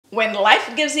When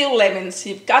life gives you lemons,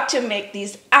 you've got to make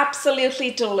these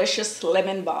absolutely delicious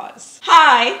lemon bars.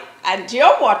 Hi, and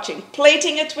you're watching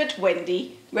Plating It with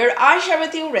Wendy, where I share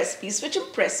with you recipes which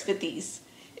impress with ease.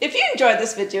 If you enjoyed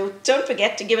this video, don't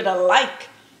forget to give it a like,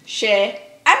 share,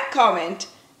 and comment.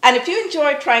 And if you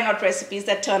enjoy trying out recipes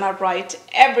that turn out right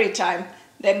every time,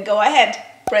 then go ahead,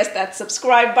 press that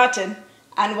subscribe button.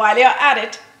 And while you're at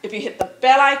it, if you hit the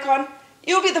bell icon,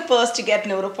 you'll be the first to get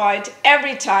notified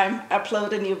every time I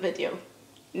upload a new video.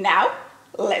 Now,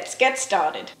 let's get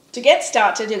started. To get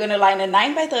started, you're going to line a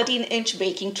 9 by 13 inch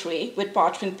baking tray with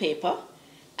parchment paper,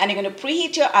 and you're going to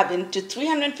preheat your oven to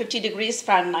 350 degrees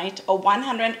Fahrenheit or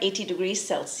 180 degrees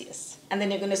Celsius. And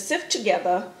then you're going to sift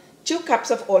together 2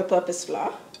 cups of all-purpose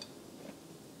flour,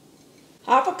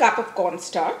 half a cup of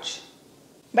cornstarch.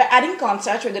 By adding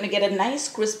cornstarch, we're going to get a nice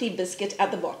crispy biscuit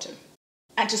at the bottom.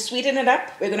 And to sweeten it up,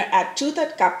 we're going to add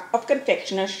 2/3 cup of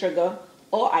confectioner's sugar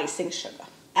or icing sugar.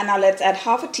 And now let's add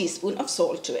half a teaspoon of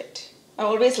salt to it. I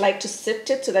always like to sift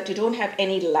it so that you don't have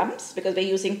any lumps, because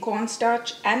we're using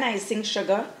cornstarch and icing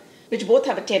sugar, which both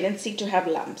have a tendency to have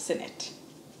lumps in it.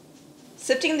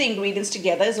 Sifting the ingredients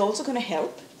together is also going to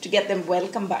help to get them well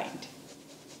combined.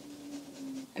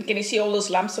 And can you see all those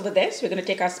lumps over there? So we're going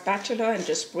to take our spatula and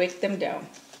just break them down.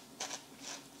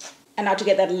 And now to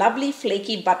get that lovely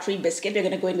flaky buttery biscuit, we're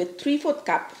going to go in with 3/4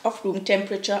 cup of room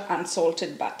temperature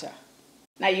unsalted butter.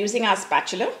 Now using our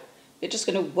spatula, we're just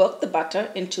going to work the butter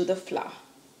into the flour.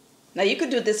 Now you could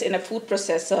do this in a food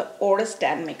processor or a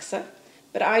stand mixer,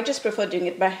 but I just prefer doing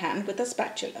it by hand with a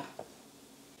spatula.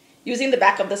 Using the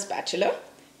back of the spatula,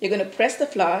 you're going to press the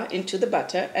flour into the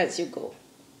butter as you go.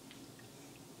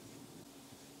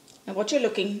 Now what you're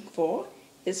looking for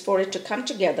is for it to come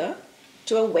together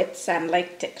to a wet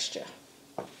sand-like texture.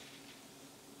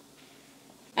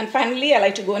 And finally, I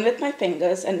like to go in with my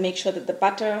fingers and make sure that the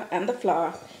butter and the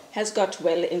flour has got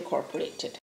well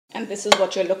incorporated. And this is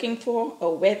what you're looking for, a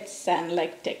wet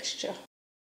sand-like texture.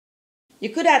 You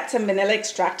could add some vanilla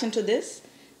extract into this,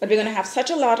 but we're going to have such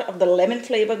a lot of the lemon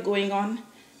flavor going on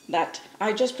that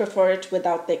I just prefer it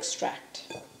without the extract.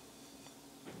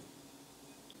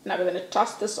 Now we're going to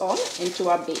toss this all into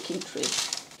our baking tray.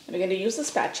 And we're going to use the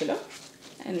spatula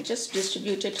and just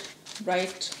distribute it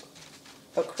right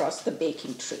across the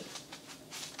baking tray.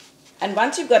 And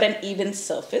once you've got an even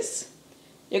surface,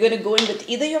 you're going to go in with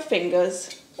either your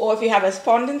fingers, or if you have a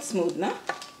fondant smoothner,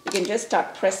 you can just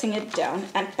start pressing it down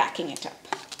and packing it up.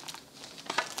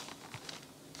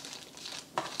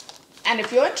 And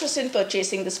if you're interested in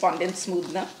purchasing this fondant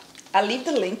smoothner, I'll leave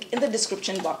the link in the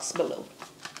description box below.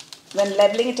 When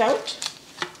leveling it out,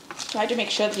 try to make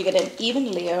sure that you get an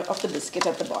even layer of the biscuit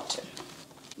at the bottom.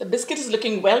 The biscuit is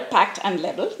looking well packed and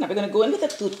leveled. Now we're going to go in with a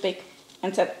toothpick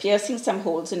and start piercing some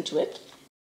holes into it.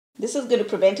 This is going to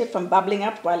prevent it from bubbling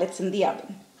up while it's in the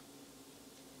oven.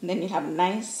 And then you have a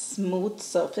nice smooth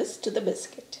surface to the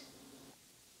biscuit.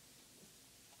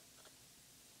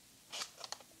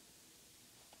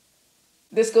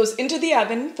 This goes into the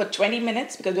oven for 20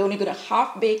 minutes because we're only going to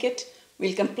half bake it.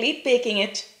 We'll complete baking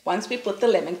it once we put the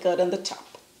lemon curd on the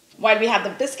top. While we have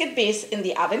the biscuit base in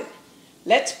the oven,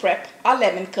 let's prep our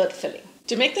lemon curd filling.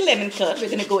 To make the lemon curd, we're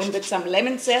going to go in with some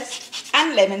lemon zest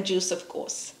and lemon juice, of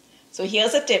course. So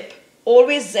here's a tip.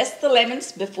 Always zest the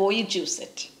lemons before you juice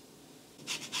it.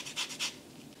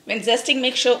 When zesting,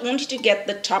 make sure only to get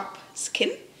the top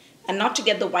skin and not to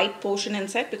get the white portion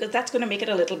inside, because that's going to make it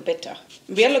a little bitter.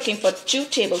 We are looking for 2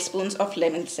 tablespoons of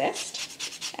lemon zest.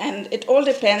 And it all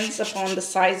depends upon the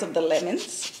size of the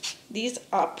lemons. These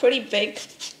are pretty big.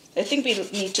 I think we'll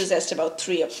need to zest about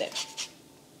 3 of them.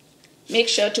 Make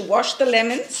sure to wash the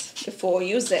lemons before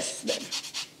you zest them.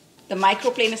 The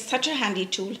microplane is such a handy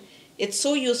tool. It's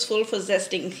so useful for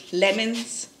zesting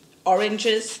lemons,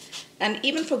 oranges, and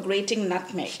even for grating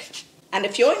nutmeg. And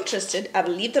if you're interested, I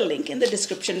will leave the link in the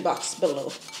description box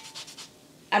below.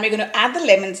 And we're going to add the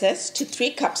lemon zest to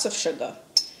 3 cups of sugar.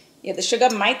 Yeah, the sugar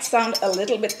might sound a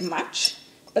little bit much,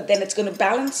 but then it's going to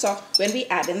balance off when we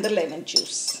add in the lemon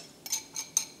juice.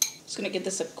 Just going to give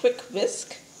this a quick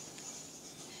whisk.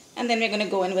 And then we're going to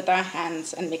go in with our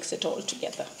hands and mix it all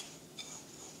together.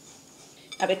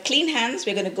 Now with clean hands,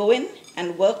 we're going to go in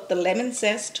and work the lemon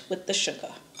zest with the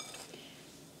sugar.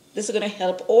 This is going to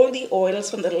help all the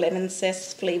oils from the lemon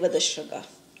zest flavor the sugar.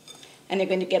 And you're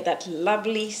going to get that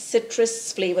lovely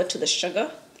citrus flavor to the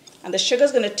sugar. And the sugar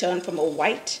is going to turn from a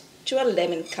white to a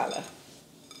lemon color.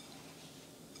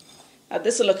 Now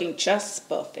this is looking just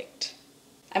perfect.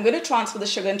 I'm going to transfer the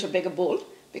sugar into a bigger bowl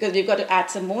because we've got to add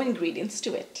some more ingredients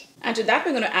to it. And to that,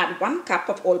 we're going to add 1 cup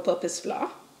of all-purpose flour,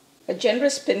 a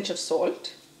generous pinch of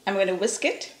salt, and we're going to whisk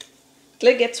it till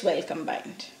it gets well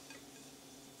combined.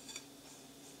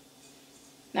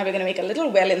 Now we're going to make a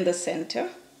little well in the center.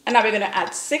 And now we're going to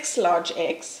add 6 large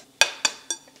eggs.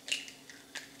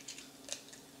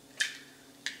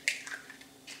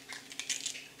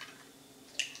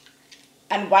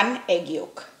 And 1 egg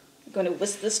yolk. I'm going to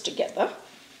whisk this together.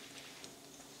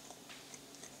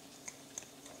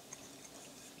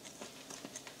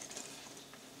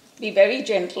 Be very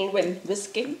gentle when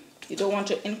whisking. You don't want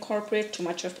to incorporate too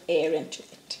much of air into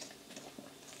it.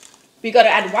 We got to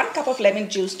add 1 cup of lemon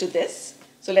juice to this.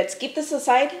 So let's keep this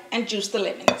aside and juice the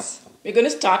lemons. We're going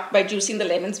to start by juicing the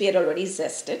lemons we had already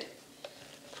zested.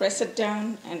 Press it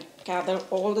down and gather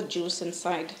all the juice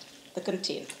inside the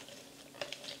container.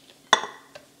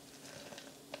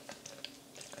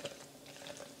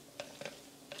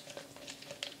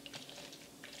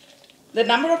 The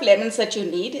number of lemons that you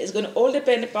need is going to all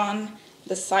depend upon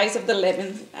the size of the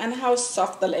lemon and how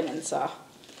soft the lemons are.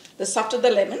 The softer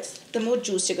the lemons, the more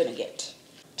juice you're going to get.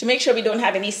 To make sure we don't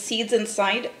have any seeds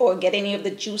inside or get any of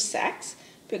the juice sacs,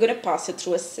 we're going to pass it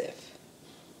through a sieve.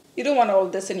 You don't want all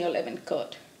this in your lemon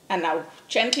curd. And now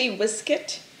gently whisk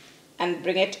it and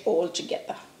bring it all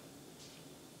together.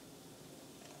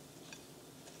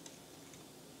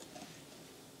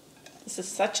 This is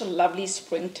such a lovely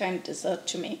springtime dessert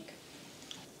to make.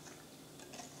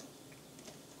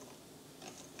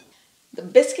 The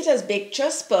biscuit has baked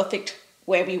just perfect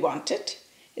where we want it.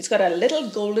 It's got a little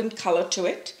golden color to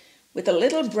it with a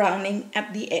little browning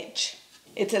at the edge.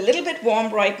 It's a little bit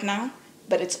warm right now,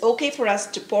 but it's okay for us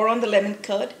to pour on the lemon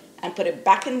curd and put it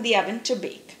back in the oven to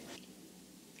bake.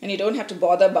 And you don't have to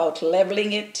bother about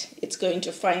leveling it. It's going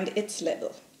to find its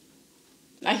level.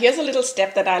 Now here's a little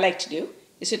step that I like to do,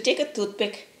 is to take a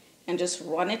toothpick and just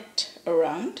run it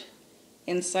around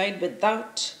inside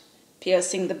without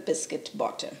piercing the biscuit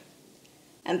bottom.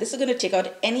 And this is going to take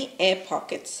out any air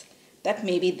pockets that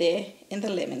may be there in the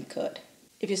lemon curd.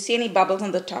 If you see any bubbles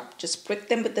on the top, just prick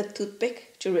them with the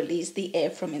toothpick to release the air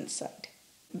from inside.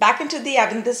 Back into the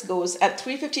oven this goes at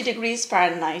 350 degrees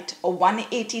Fahrenheit or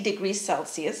 180 degrees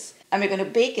Celsius, and we're going to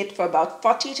bake it for about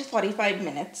 40 to 45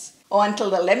 minutes or until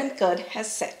the lemon curd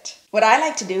has set. What I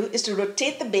like to do is to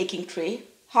rotate the baking tray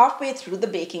halfway through the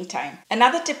baking time.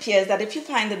 Another tip here is that if you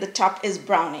find that the top is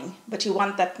browning, but you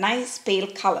want that nice pale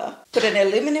color, put an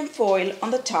aluminum foil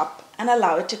on the top and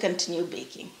allow it to continue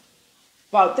baking.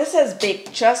 Wow, this has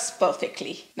baked just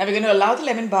perfectly. Now we're going to allow the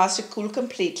lemon bars to cool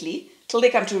completely till they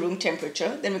come to room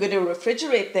temperature. Then we're going to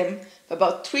refrigerate them for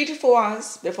about 3 to 4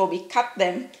 hours before we cut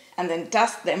them and then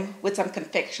dust them with some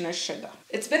confectioner's sugar.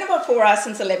 It's been about 4 hours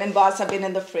since the lemon bars have been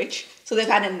in the fridge, so they've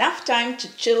had enough time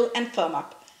to chill and firm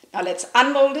up. Now let's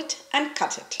unmold it and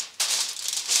cut it.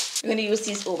 We're going to use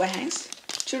these overhangs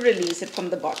to release it from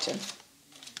the bottom.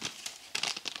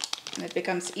 And it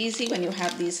becomes easy when you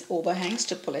have these overhangs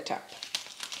to pull it up.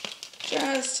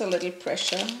 Just a little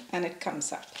pressure and it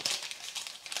comes up.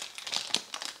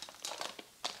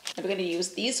 And we're going to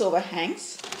use these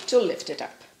overhangs to lift it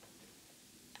up.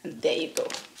 And there you go.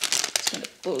 Just going to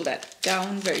pull that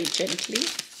down very gently.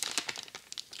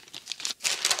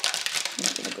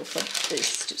 I'm going to go for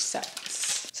these 2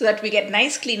 sides. So that we get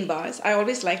nice clean bars, I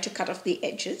always like to cut off the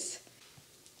edges.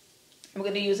 I'm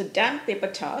going to use a damp paper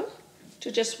towel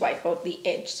to just wipe out the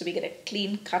edge so we get a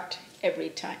clean cut every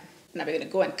time. Now we're going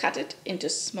to go and cut it into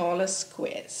smaller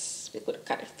squares. We're going to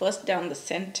cut it first down the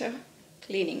center,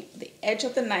 cleaning the edge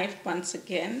of the knife once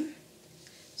again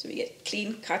so we get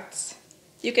clean cuts.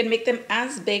 You can make them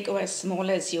as big or as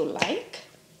small as you like.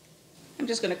 I'm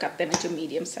just going to cut them into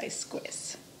medium-sized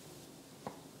squares.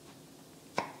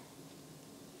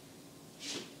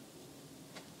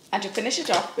 And to finish it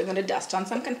off, we're going to dust on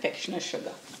some confectioner's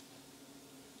sugar.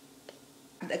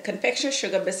 The confectioner's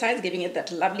sugar, besides giving it that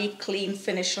lovely clean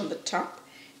finish on the top,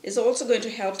 is also going to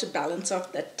help to balance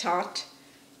off the tart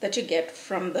that you get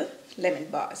from the lemon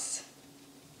bars.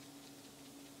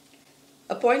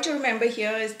 A point to remember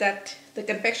here is that the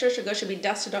confectioner's sugar should be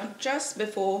dusted on just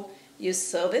before you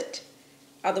serve it.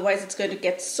 Otherwise, it's going to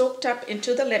get soaked up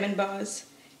into the lemon bars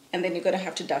and then you're going to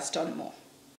have to dust on more.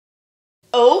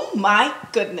 Oh my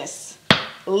goodness,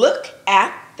 look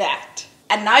at that.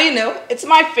 And now you know, it's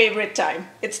my favorite time.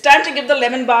 It's time to give the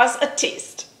lemon bars a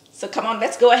taste. So come on,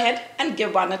 let's go ahead and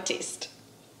give one a taste.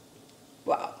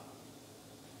 Wow,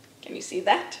 can you see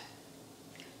that?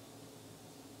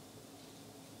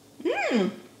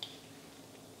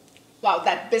 Wow,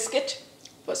 that biscuit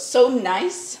was so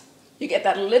nice. You get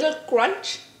that little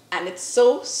crunch and it's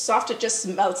so soft it just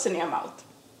melts in your mouth.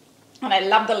 And I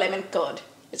love the lemon curd.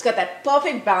 It's got that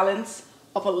perfect balance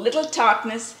of a little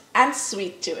tartness and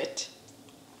sweet to it.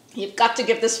 You've got to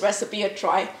give this recipe a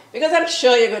try because I'm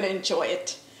sure you're going to enjoy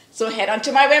it. So head on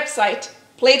to my website,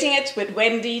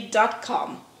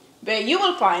 platingitwithwendy.com. where you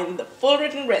will find the full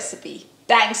written recipe.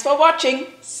 Thanks for watching.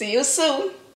 See you soon.